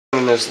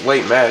In this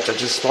late match, I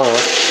just spawned.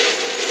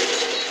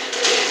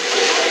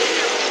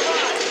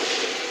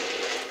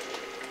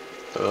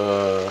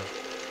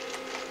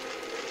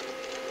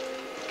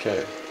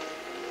 Okay.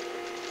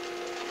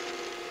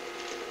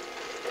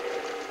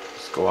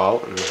 Let's go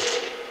out and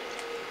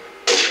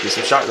get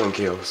some shotgun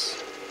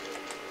kills.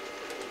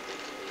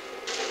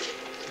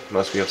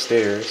 Must be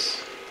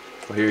upstairs.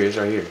 Oh, here he is,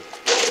 right here.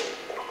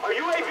 Are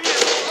you AV?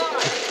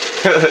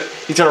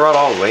 He turned around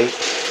all late.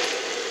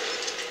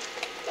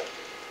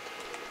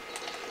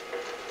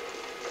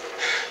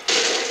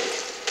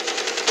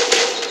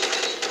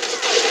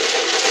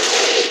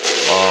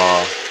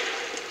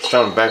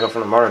 Trying to back up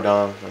from the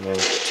martyrdom and then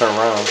turn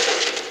around.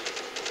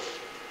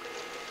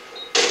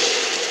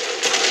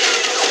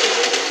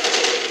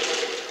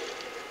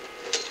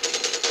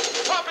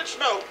 Popping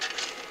smoke.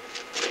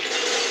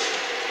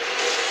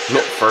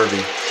 Nope,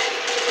 Furby.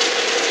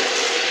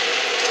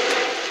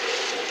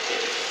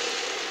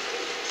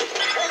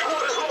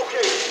 Headquarters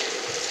located.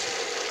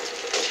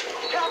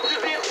 Capture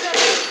the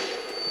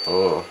objective.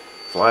 Oh,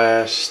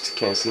 flashed.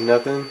 Can't see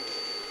nothing.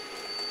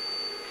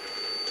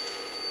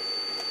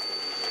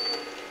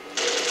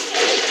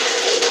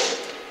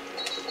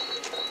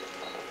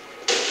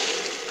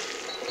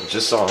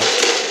 Just saw him.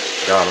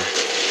 Got him.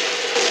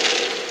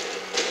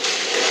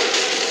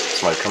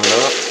 Somebody coming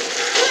up.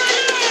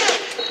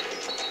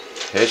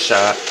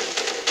 Headshot.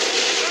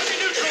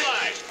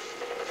 Neutralized.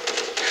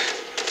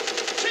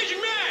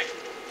 Changing mag.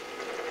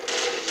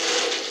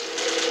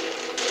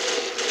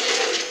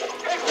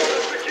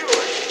 Headquarters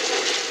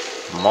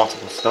secured.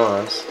 Multiple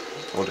stuns.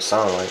 What it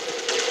sound like.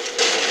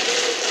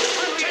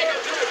 Friendly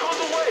airstrike on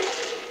the way.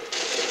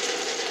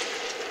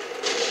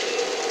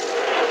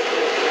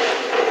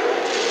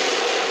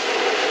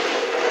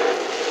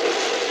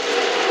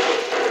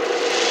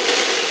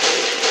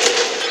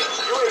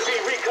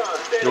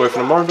 You away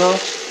from the mark though?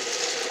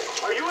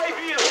 Are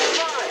UAV is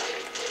online?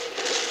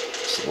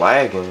 It's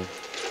lagging.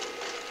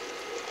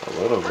 A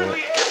little Friendly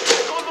bit.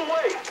 airstrike on the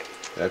way.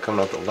 That coming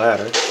up the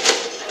ladder.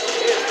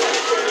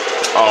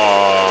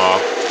 Aww.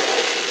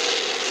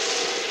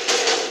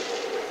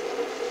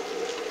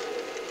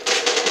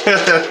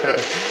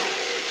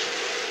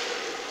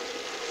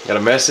 Got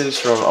a message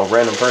from a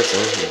random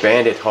person.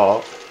 Bandit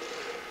Hawk.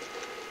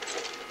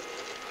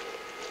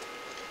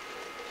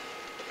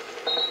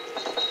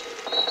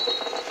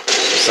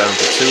 Seven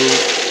for 2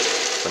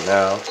 for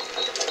now.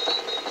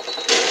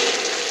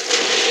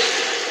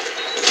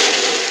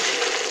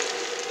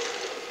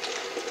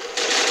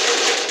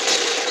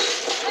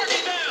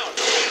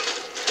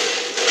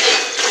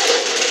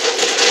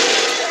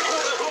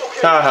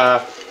 Haha.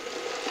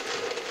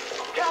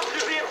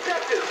 Capture the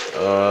objective.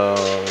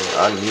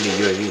 I need a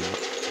UAV.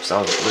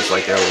 Looks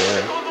like they're over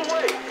there. On the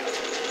way.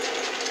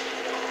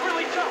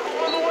 Friendly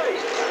chopper on the way.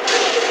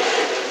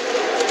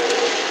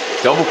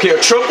 Double kill,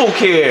 triple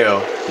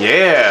kill.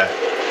 Yeah.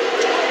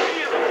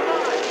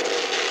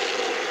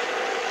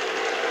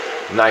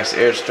 Nice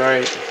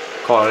airstrike.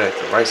 Caught it at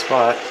the right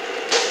spot.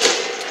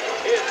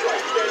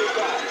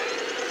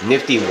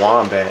 Nifty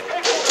wombat.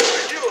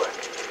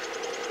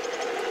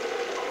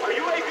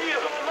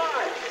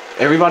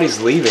 Everybody's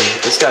leaving.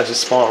 This guy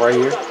just spawned right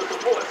here.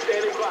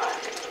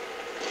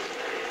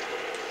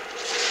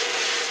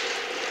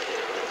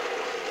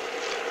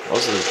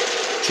 Most of the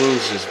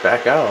teams just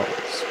back out.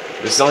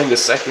 This is only the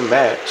second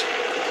match.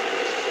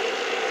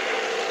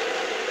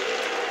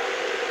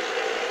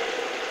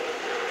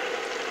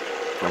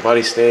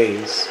 Nobody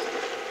stays.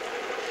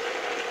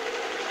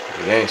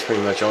 The game's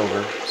pretty much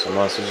over, so I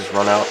might as well just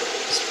run out,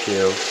 just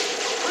kill.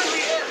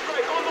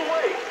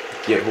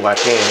 Get who I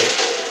can.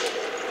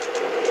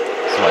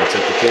 Somebody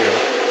took the kill.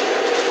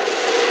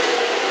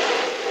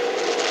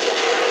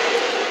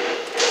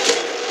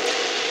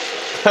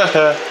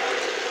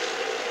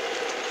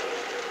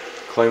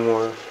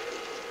 Claymore.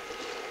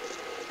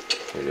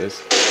 Here it is.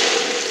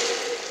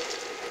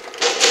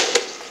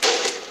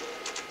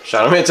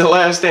 Shot him into the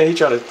last stand. He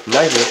tried to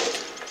knife me.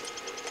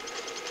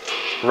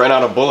 Ran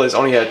out of bullets.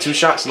 Only had 2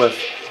 shots left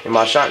in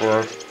my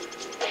shotgun. Mission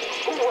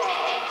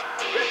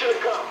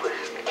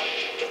accomplished.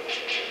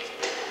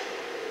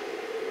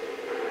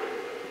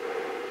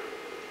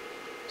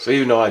 So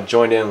even though I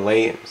joined in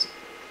late,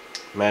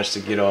 managed to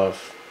get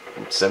off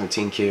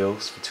 17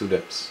 kills for 2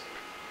 dips.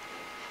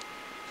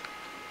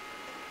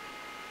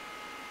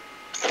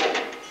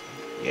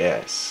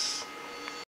 Yes.